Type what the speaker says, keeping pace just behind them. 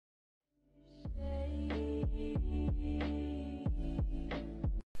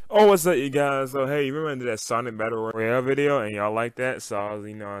Oh, what's up, you guys? So, hey, you remember that Sonic Battle Royale video, and y'all like that? So, I was,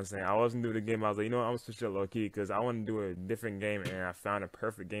 you know what I'm saying, I wasn't doing the game. I was like, you know what, I'm gonna switch it up low key, because I want to do a different game, and I found a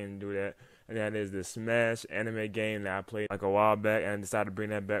perfect game to do that. And that is the Smash anime game that I played like a while back, and I decided to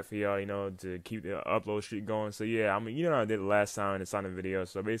bring that back for y'all, you know, to keep the upload streak going. So, yeah, I mean, you know, I did it last time in the Sonic video.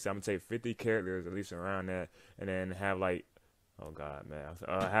 So, basically, I'm gonna take 50 characters, at least around that, and then have like, oh God, man!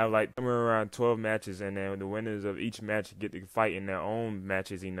 Have like somewhere around 12 matches, and then the winners of each match get to fight in their own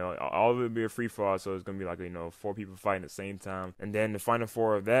matches. You know, all of it will be a free fall, so it's gonna be like 4 people fighting at the same time, and then the final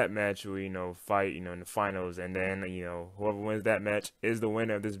four of that match will fight in the finals, and then whoever wins that match is the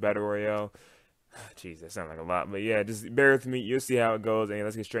winner of this battle royale. Jeez, that sounds like a lot, but yeah, just bear with me. You'll see how it goes, and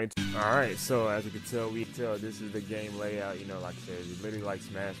let's get straight to it. All right, so as you can tell, this is the game layout. You know, like I said, it's literally like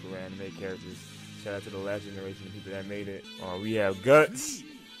Smash with anime characters. Shout out to the last generation of people that made it. We have Guts,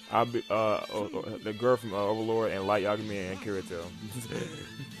 the girl from Overlord, and Light Yagami and Kirito.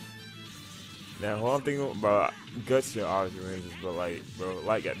 Now, what I'm thinking about Guts, obviously wins this, but bro,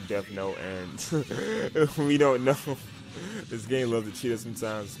 Light got Death Note, and we don't know. This game loves to cheat us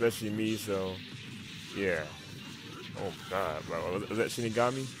sometimes, especially me. So, yeah. Oh God, bro, was that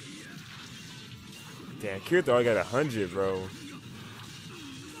Shinigami? Damn, Kirito already got 100, bro.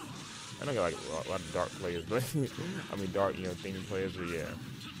 I don't got like a lot of dark players, but I mean dark, theme players, but yeah.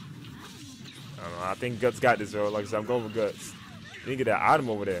 I don't know. I think Guts got this, bro. Like I said, I'm going with Guts. You get that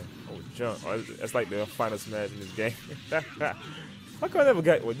item over there. Oh, jump. Oh, that's like the final smash in this game. How come I never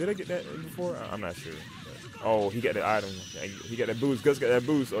got? Well, did I get that before? I'm not sure. But, oh, he got the item. He got that boost. Guts got that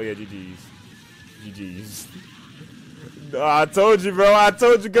boost. Oh yeah, GG's. GG's. No, I told you, bro. I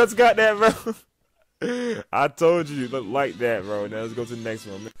told you, Guts got that, bro. I told you, look like that, bro. Now let's go to the next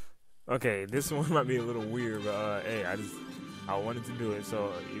one. Okay, this one might be a little weird, but hey, I wanted to do it.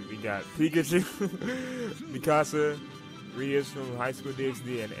 So we got Pikachu, Mikasa, Rias from High School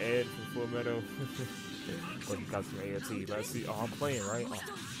DxD, and Ed from Full Metal. Or Mikasa from AOT. Let's see. Oh, I'm playing, right? Oh,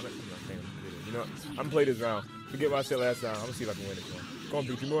 you know what? I'm gonna play this round. Forget what I said last time. I'm gonna see if I can win this one. Come on,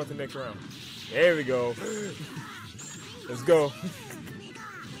 Pikachu, move on to the next round. There we go. Let's go.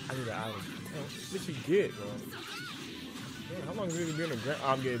 I need an item. What you get, bro? Man, how long has it been on the ground? Oh,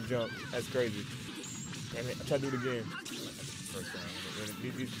 I'm getting jumped. That's crazy. Damn it. I try to do it again. First round.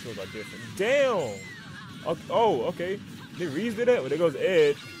 These controls are different. Damn! Oh, okay. Did Reese do that? Well, there goes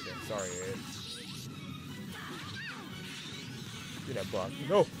Ed. Yeah, sorry, Ed. Get that block.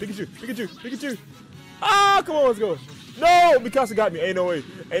 No! Pikachu! Pikachu! Pikachu! Ah! Come on, let's go! No! Mikasa got me. Ain't no way.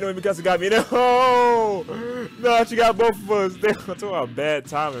 Ain't no way Mikasa got me. No! No, she got both of us. Damn, I'm talking about bad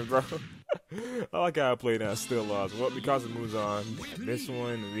timing, bro. I like how I play now, still lost. Well, because it moves on. This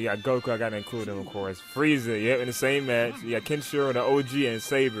one, we got Goku, I gotta include him, of course. Frieza, yep, in the same match. You got Kenshiro, the OG, and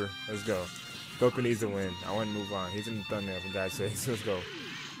Saber. Let's go. Goku needs to win. I want to move on. He's in the thumbnail, for God's sake. So let's go.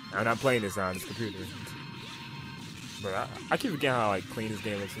 I'm not playing this on this computer. But I keep forgetting how clean this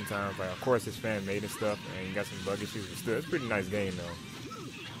game looks sometimes. Like, of course, it's fan made and stuff, and you got some bug issues, but still, it's a pretty nice game, though.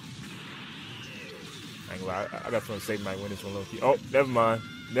 I ain't gonna lie, I got someone save my win this one low key. Oh, never mind.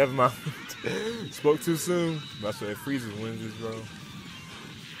 Never mind. Spoke too soon. That's what Frieza wins this, bro.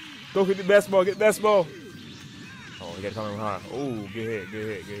 Go get the basketball. Get the basketball. Oh, he got to come in high. Oh, good hit. Good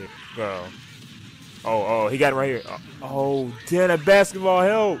hit. Good hit. Go. Oh, he got it right here. Oh, damn, that basketball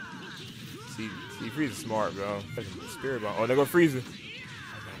help. See, Frieza's smart, bro. That's a spirit bomb. Oh, there go Frieza.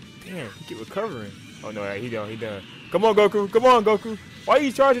 Damn, he keep recovering. Oh, no, he done. Come on, Goku. Come on, Goku. Why are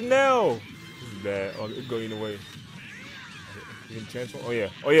you charging now? This is bad. Oh, it's going either way. You can transform? Oh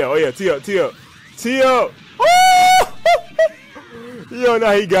yeah. Tee up. Yo,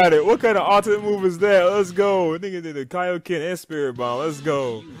 now he got it. What kind of alternate move is that? Let's go. Nigga did the Kaioken and Spirit Bomb. Let's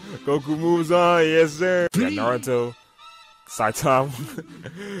go. Goku moves on. Yes, sir. We got Naruto, Saitama,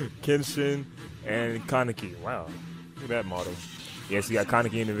 Kenshin, and Kaneki. Wow. Look at that model. Yes, you got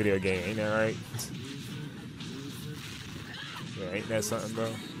Kaneki in the video game. Ain't that right? Yeah, ain't that something, bro?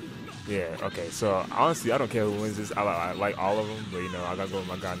 Yeah, okay, so honestly, I don't care who wins this. I like all of them, but I gotta go with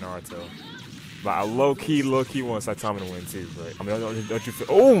my guy Naruto. But I low-key want Saitama to win too, but I mean, don't you feel,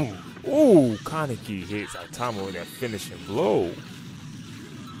 oh, Kaneki hits Saitama with that finishing blow.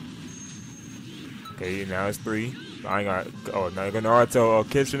 Okay, now it's 3. I ain't got, now you got Naruto,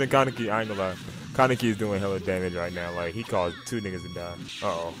 Kenshin and Kaneki, I ain't gonna lie. Kaneki is doing hella damage right now, like, he caused 2 niggas to die.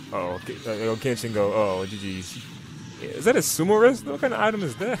 Kenshin go, GG's. Is that a sumo wrestler? What kind of item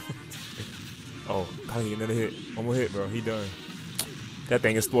is that? Oh, Kaneki, another hit. One more hit, bro. He done. That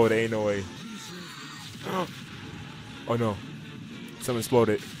thing exploded. Ain't no way. Oh, no. Something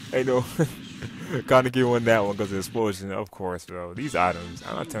exploded. Ain't no. Kaneki won that one because of the explosion. Of course, bro. These items,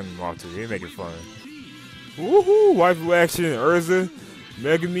 I'm not turning them off to. They make it fun. Woohoo! Waifu action. Urza.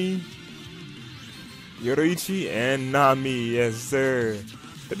 Megami, Yoroichi, and Nami. Yes, sir.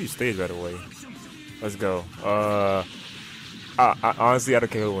 W stage, by the way. Let's go. I honestly, I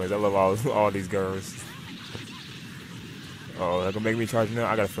don't care who wins. I love all these girls. Oh, that gonna make me charge now.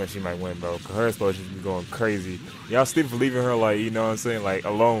 I gotta feel like she might win, bro. Cause her explosions be going crazy. Y'all still for leaving her like, you know what I'm saying, like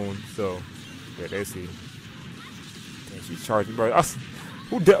alone. So, yeah, they see. Damn, she's charging, bro.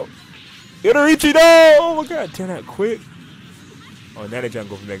 Who dealt? Yoriichi, no! Oh my god, turn that quick. Oh, now they trying to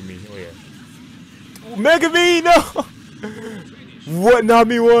go for Megami. Oh yeah. Megami, no! What?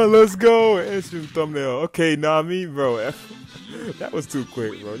 Nami won. Let's go. Instant thumbnail. Okay, Nami, bro. That was too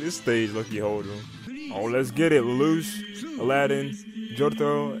quick, bro. This stage, lucky hold him. Oh, let's get it. Lelouch, Aladdin,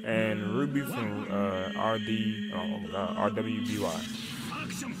 Jotaro, and Ruby from RWBY.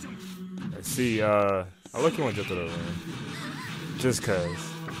 Let's see. I lucky one Jotaro, man. Just cause.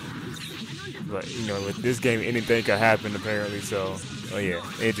 But you know, with this game, anything could happen apparently. So, oh yeah,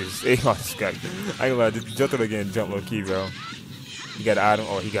 it just got. I ain't gonna lie, Jotaro again jump low key, bro. He got an item.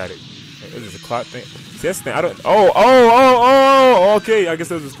 Oh, he got it. Is this a clock thing? See, that's the thing. I don't. Oh. Okay, I guess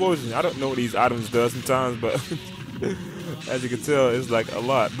there's an explosion. I don't know what these items does sometimes, but as you can tell, it's like a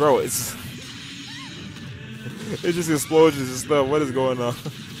lot, bro. It's just explosions and stuff. What is going on?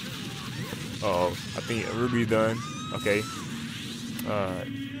 Oh, I think Ruby done. Okay.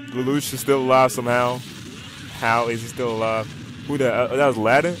 Lelouch is still alive somehow. How is he still alive? Who that? That was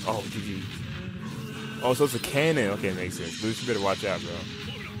Aladdin? Oh, GG. Oh, so it's a cannon. Okay, makes sense. Lelouch, you better watch out, bro.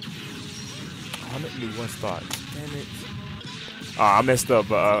 Oh, I meant to do one spot. Damn it. Oh, I messed up.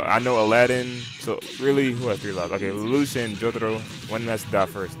 I know Aladdin. So, really, who has 3 lives? Okay, Lelouch and Jotaro. One has to die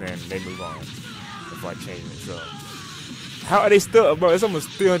first, then they move on. That's why I changed it, so. How are they still? Bro, it's almost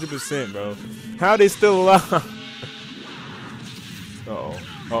 300%, bro. How are they still alive? Uh-oh.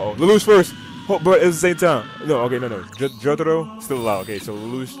 Lelouch first. Oh, but at the same time. No. Jotaro still alive. Okay, so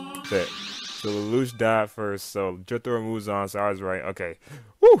Lelouch set. So Lelouch died first. So Jotaro moves on. So I was right. Okay.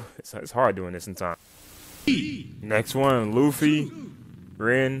 Woo. It's hard doing this in time. Next one, Luffy,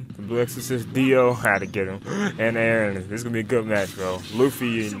 Rin, the Blue Exorcist, Dio. Had to get him. And Aaron. This is gonna be a good match, bro. Luffy,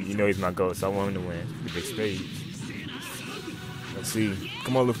 you know he's my GOAT, so I want him to win. The big stage. Let's see.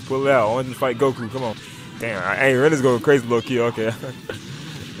 Come on, Luffy, pull it out. I want him to fight Goku. Come on. Damn, hey, Rin is going crazy low key. Okay.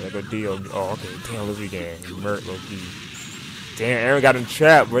 I go Dio. Oh, okay. Damn, Luffy again. Mert low key. Damn, Aaron got him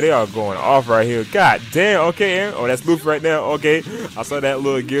trapped, but they are going off right here. God damn. Okay, Aaron. Oh, that's Luffy right now. Okay. I saw that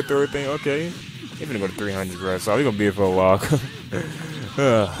little gear thrower thing. Okay. He's gonna go to 300, bro. So we're gonna be here for a while.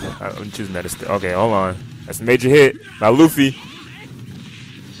 I'm choosing that. Okay, hold on. That's a major hit by Luffy.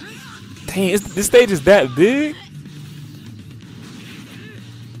 Dang, this stage is that big?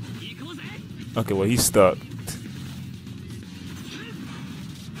 Okay, well, he's stuck.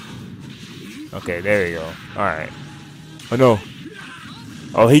 Okay, there you go. Alright. Oh, no.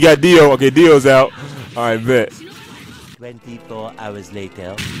 Oh, he got Dio. Okay, Dio's out. Alright, bet. 24 hours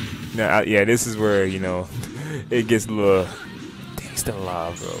later. Now, yeah, this is where, you know, it gets a little... Dang, he's still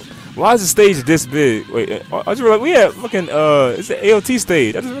alive, bro. Why is the stage this big? Wait, I just realized we have fucking, it's an AOT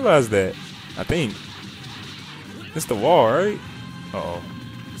stage. I just realized that. I think. It's the wall, right? Uh-oh.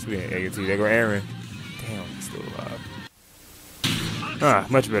 It's being AOT. There go Aaron. Damn, he's still alive. Ah,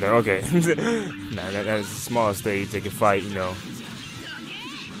 much better. Okay. Nah, that is a small stage. They can fight, you know.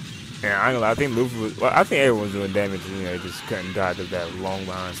 Yeah, I ain't gonna lie, I think Luffy was. Well, I think everyone's doing damage. You know, just couldn't die to that long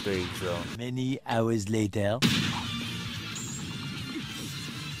behind stage. So many hours later,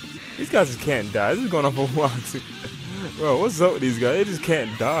 these guys just can't die. This is going on for a while too. Bro, what's up with these guys? They just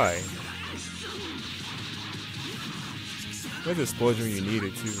can't die. Where's the explosion when you need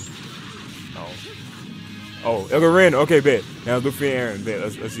it too? Oh, Elgar Rin. Okay, bet. Now Luffy and Aaron. Bet.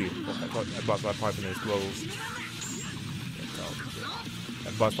 Let's see. That boss fight probably gonna explode.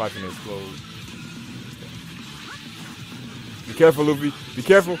 That boss fight gonna explode. Be careful, Luffy. Be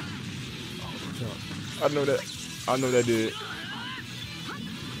careful. I know that. I know that did.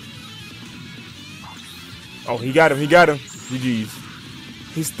 Oh, he got him. He got him. GG's.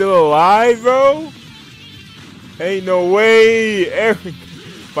 He's still alive, bro? Ain't no way. Aaron.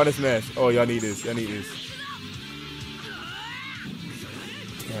 Final smash. Oh, y'all need this. Y'all need this.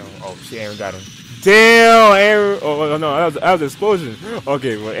 Damn. Oh, shit. Aaron got him. Damn, Aaron. Oh, no. That was an explosion.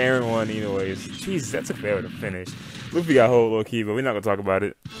 Okay, well, Aaron won anyways. Jeez, that's a fair to finish. Luffy got hold low key, but we're not going to talk about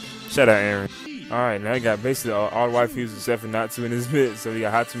it. Shout out, Aaron. Alright, now you got basically all the waifus except for Natsu in this bit. So you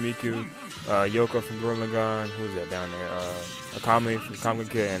got Hatsumiku, Yoko from Gurren Lagann. Who's that down there? Akame from Comic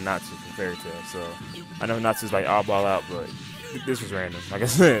Kid, and Natsu from Fairy Tail. So I know Natsu's like oddball out, but this was random. Like I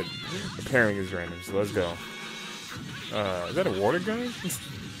said, the pairing is random. So let's go. Is that a water gun?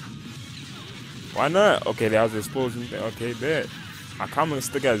 Why not? Okay, that was an explosion. Okay, bet. Akama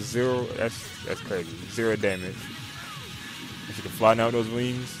still got 0. That's crazy. 0 damage. If you can fly now with those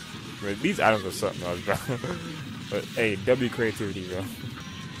wings. Bro, these items are something else, bro. But hey, W creativity, bro.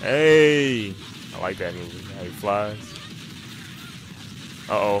 Hey, I like that movie. How he flies.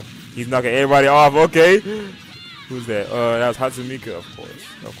 Uh-oh. He's knocking everybody off. Okay. Who's that? That was Hatsumika, of course.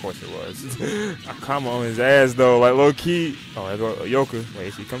 Of course it was. Akama on his ass, though. Like, low-key. Oh, there go Yoka. Wait,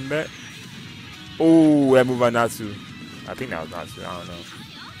 is he coming back? Oh, that move by Natsu. I think that was Natsu. I don't know.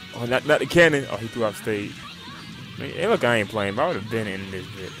 Oh, not the cannon. Oh, he threw off stage. I mean, hey, look, I ain't playing, but I would have been in this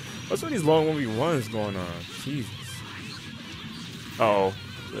bit. What's with these long 1v1s going on? Jesus. Uh-oh.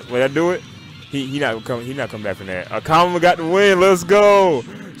 Will that do it? He not coming back from that. Akama got the win. Let's go.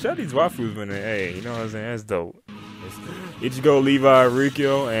 Shout out these waifus winning. Hey, you know what I'm saying? That's dope. Ichigo, Levi,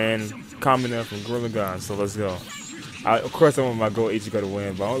 Rikyo, and Kamina from Gorilla Gun. So let's go. Of course, I want my goal Ichigo to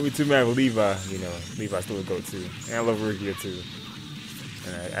win, but I won't be too mad with Levi. You know, Levi's still a GOAT too. And I love Rikyo too.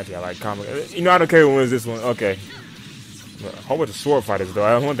 And actually, I like Kamina. You know, I don't care who wins this one. Okay. But a whole bunch of sword fighters though.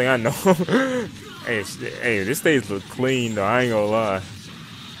 That's one thing I know. hey, this stage look clean though. I ain't gonna lie.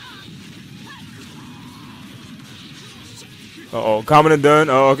 Uh-oh, Kamina done.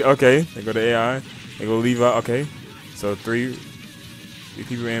 Oh, okay. They go to AI. They go Levi. Okay. So three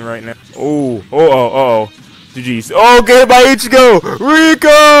people in right now. Oh. GG's. Oh, get it by Ichigo.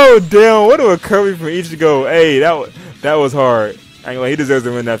 Rico. Damn, what a recovery from Ichigo. Hey, that was hard. I ain't gonna, he deserves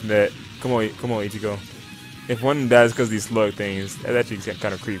to win after that. Come on, Ichigo. If one dies because of these slug things, that's actually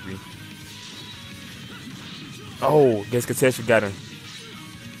kind of creepy. Oh, guess Kateshi got him.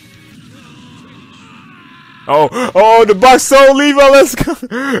 Oh, the box soul Levi, let's go.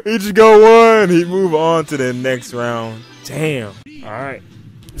 Ichigo won. He move on to the next round. Damn. Alright.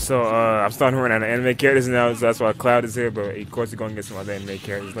 So, I'm starting to run out of anime characters now, so that's why Cloud is here, but of course we're going to get some other anime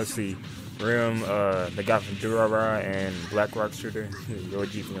characters. Let's see. Rim, the guy from Durara, and Black Rock Shooter. Your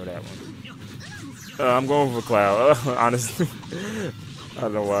G, you know that one. I'm going for Cloud, honestly. I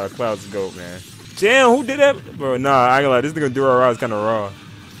don't know why. Cloud's a GOAT, man. Damn, who did that? Bro, nah, I ain't gonna lie. This nigga Durara is kind of raw.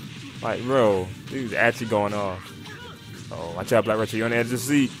 Like, bro, he's actually going off. Oh, watch out, Black Rock Shooter. You're on the edge of the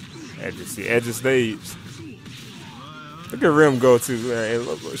seat. Edge of stage. Look at Rim go, too. Hey,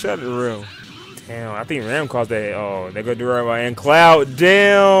 look, shout out to Rim. Damn, I think Ram caused that. Oh, they go Durara and Cloud.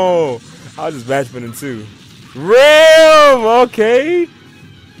 Damn. I was just matching too. Rim! Okay.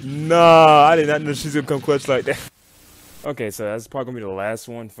 Nah, I did not know she's gonna come clutch like that. Okay, so that's probably gonna be the last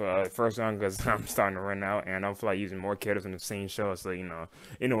one for first round because I'm starting to run out and I feel like using more characters in the same show. So, you know,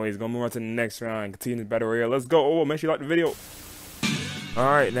 anyways, gonna move on to the next round and continue the battle royale. Let's go. Oh, make sure you like the video.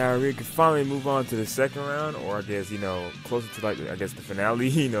 Alright, now we can finally move on to the second round, or I guess, you know, closer to like, I guess the finale,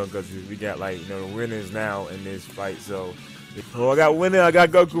 you know, because we got like, you know, the winners now in this fight. So, I got winning, I got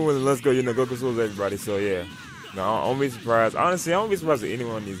Goku winning. Let's go, you know, Goku souls everybody. So, yeah. No, I won't be surprised. Honestly, I won't be surprised if any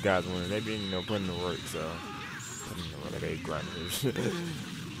one of these guys win. They've been, you know, putting in the work, so. They grinders.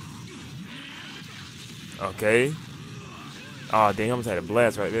 Okay. Oh, dang, I almost had a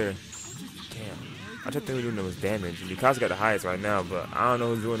blast right there. Damn. I just think we're doing the most damage. Mikasa got the highest right now, but I don't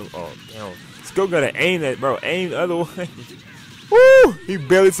know who's doing it. Oh, damn. Still gotta aim that, bro. Aim the other way. Woo! He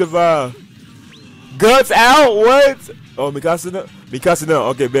barely survived. Guts out? What? Oh, Mikasa no. Mikasa no.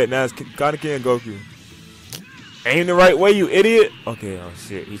 Okay, bet. Now it's Kaneki and Goku. Aim the right way, you idiot. Okay, oh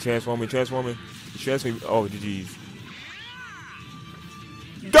shit. He transforming. He transforming. Oh, GG's.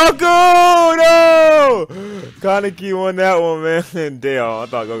 Goku! No! Kaneki won that one, man. Damn, I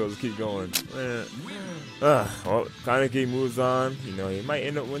thought Goku was keep going. Man. Well, Kaneki moves on. You know, he might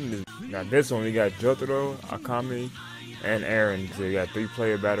end up winning this. Now, this one, we got Jotaro, Akami, and Eren. So, we got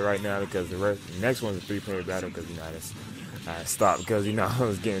 3-player battle right now because the next one's a 3-player battle because, you know, I stopped because, you know, it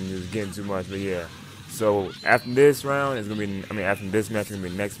was getting too much. But, yeah. So, after this round, it's going to be, after this match, it's going to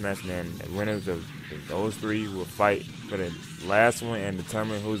be the next match. And then the winners of those three will fight for the last one and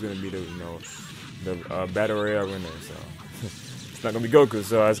determine who's going to be the, you know, the battle royale winner. So, it's not going to be Goku,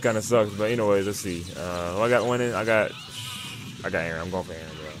 so that's kind of sucks. But, anyways, let's see. Who I got winning? I got Eren. I'm going for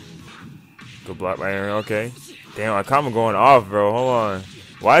Eren, bro. Good block by Eren. Okay. Damn, Akama going off, bro. Hold on.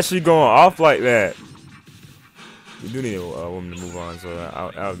 Why is she going off like that? We do need a woman to move on, so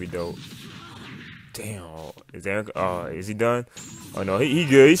that would be dope. Damn, is Eren? Is he done? Oh no, he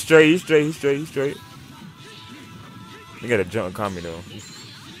good. He's straight. He got a jump Akami though.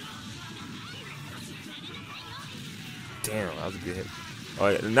 Damn, that was a good hit. Oh,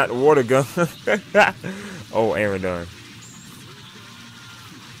 yeah, not the water gun. Oh, Eren done.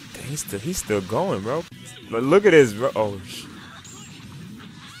 Dang, he's still going, bro. But look at this, bro. Oh,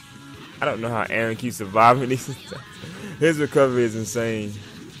 I don't know how Eren keeps surviving these. His recovery is insane.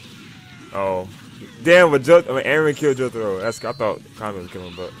 Oh, Damn, but Aaron killed Jotaro. I thought Akame was killing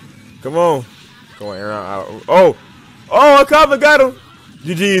him, but come on. Come on, Aaron. Oh, Akame got him.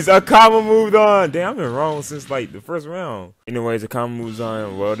 GG's, Akame moved on. Damn, I've been wrong since like the first round. Anyways, Akame moves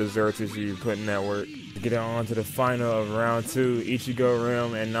on. Well deserved to see you putting that work. To get on to the final of round 2, Ichigo,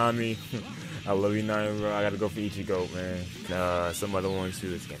 Rim, and Nami. I love you, Nami, bro. I gotta go for Ichigo, man. Some other ones too.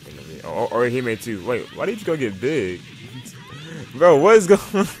 I just can't think of it. Or Hime too. Wait, why did Ichigo get big? Bro, what is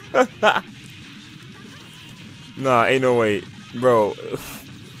going on? Nah, ain't no way. Bro.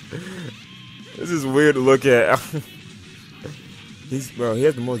 This is weird to look at. Bro, he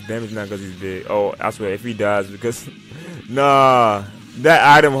has the most damage now because he's big. Oh, I swear, if he dies, because... Nah,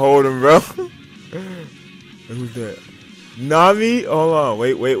 that item hold him, bro. Who's that? Nami? Hold on,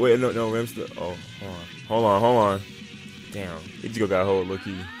 wait, no, Rim's still... Oh, hold on. Damn, Ichigo got hold,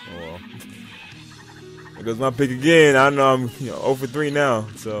 look-key. Oh, well. There goes my pick again. I know I'm 0 for 3 now,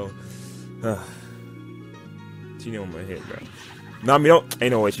 so... She didn't want my hit, bro. Nami,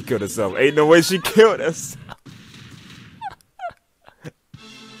 ain't no way she killed herself. Ain't no way she killed herself.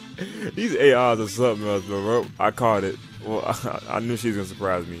 These ARs are something else, bro. I caught it. Well, I knew she was gonna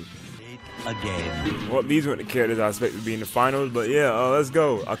surprise me. Again. Well, these weren't the characters I expected to be in the finals, but yeah, let's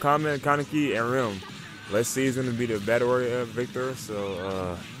go. Akame, Kaneki, and Rim. Let's see who's gonna be the Battle Royale victor.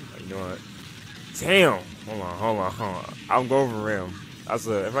 So, you know what? Damn. Hold on. I'm going for Rim.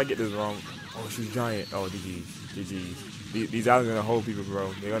 If I get this wrong, oh, she's giant. Oh, GG's. These guys are gonna hold people,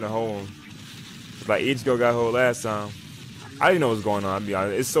 bro. They're gonna hold them. It's like Ichigo got hold last time. I didn't know what was going on, I'll be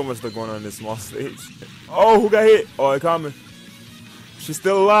honest. It's so much stuff going on in this small stage. Oh, who got hit? Oh, Akame. She's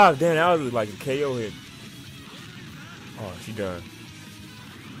still alive. Damn, that was like a KO hit. Oh, she done.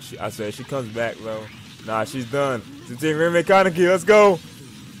 I said she comes back, bro. Nah, she's done. It's Team Rim and Kaneki, let's go.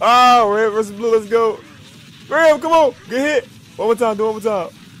 Oh, Red versus Blue, let's go. Rim, come on. Get hit. One more time, do one more time.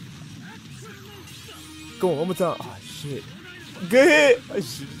 Go on, one more time. Oh, shit. Good hit.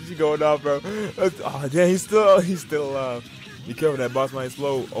 She going off, bro. Oh, damn, he's still alive. Be careful, that boss might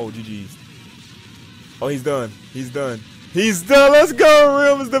explode. Oh, GG's. Oh, he's done. Let's go.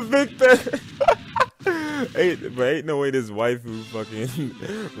 Rim is the victor. Ain't no way this waifu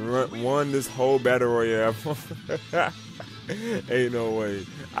fucking won this whole battle royale. Ain't no way.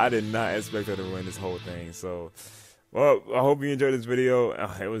 I did not expect her to win this whole thing. So, well, I hope you enjoyed this video.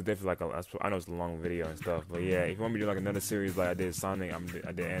 It was definitely like I know it's a long video and stuff, but yeah, if you want me to do like another series like I did Sonic,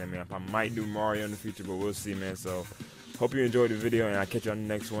 I did anime. I might do Mario in the future, but we'll see, man. So, hope you enjoyed the video, and I'll catch you on the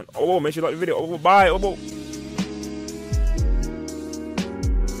next one. Oh, make sure you like the video. Oh, bye. Oh.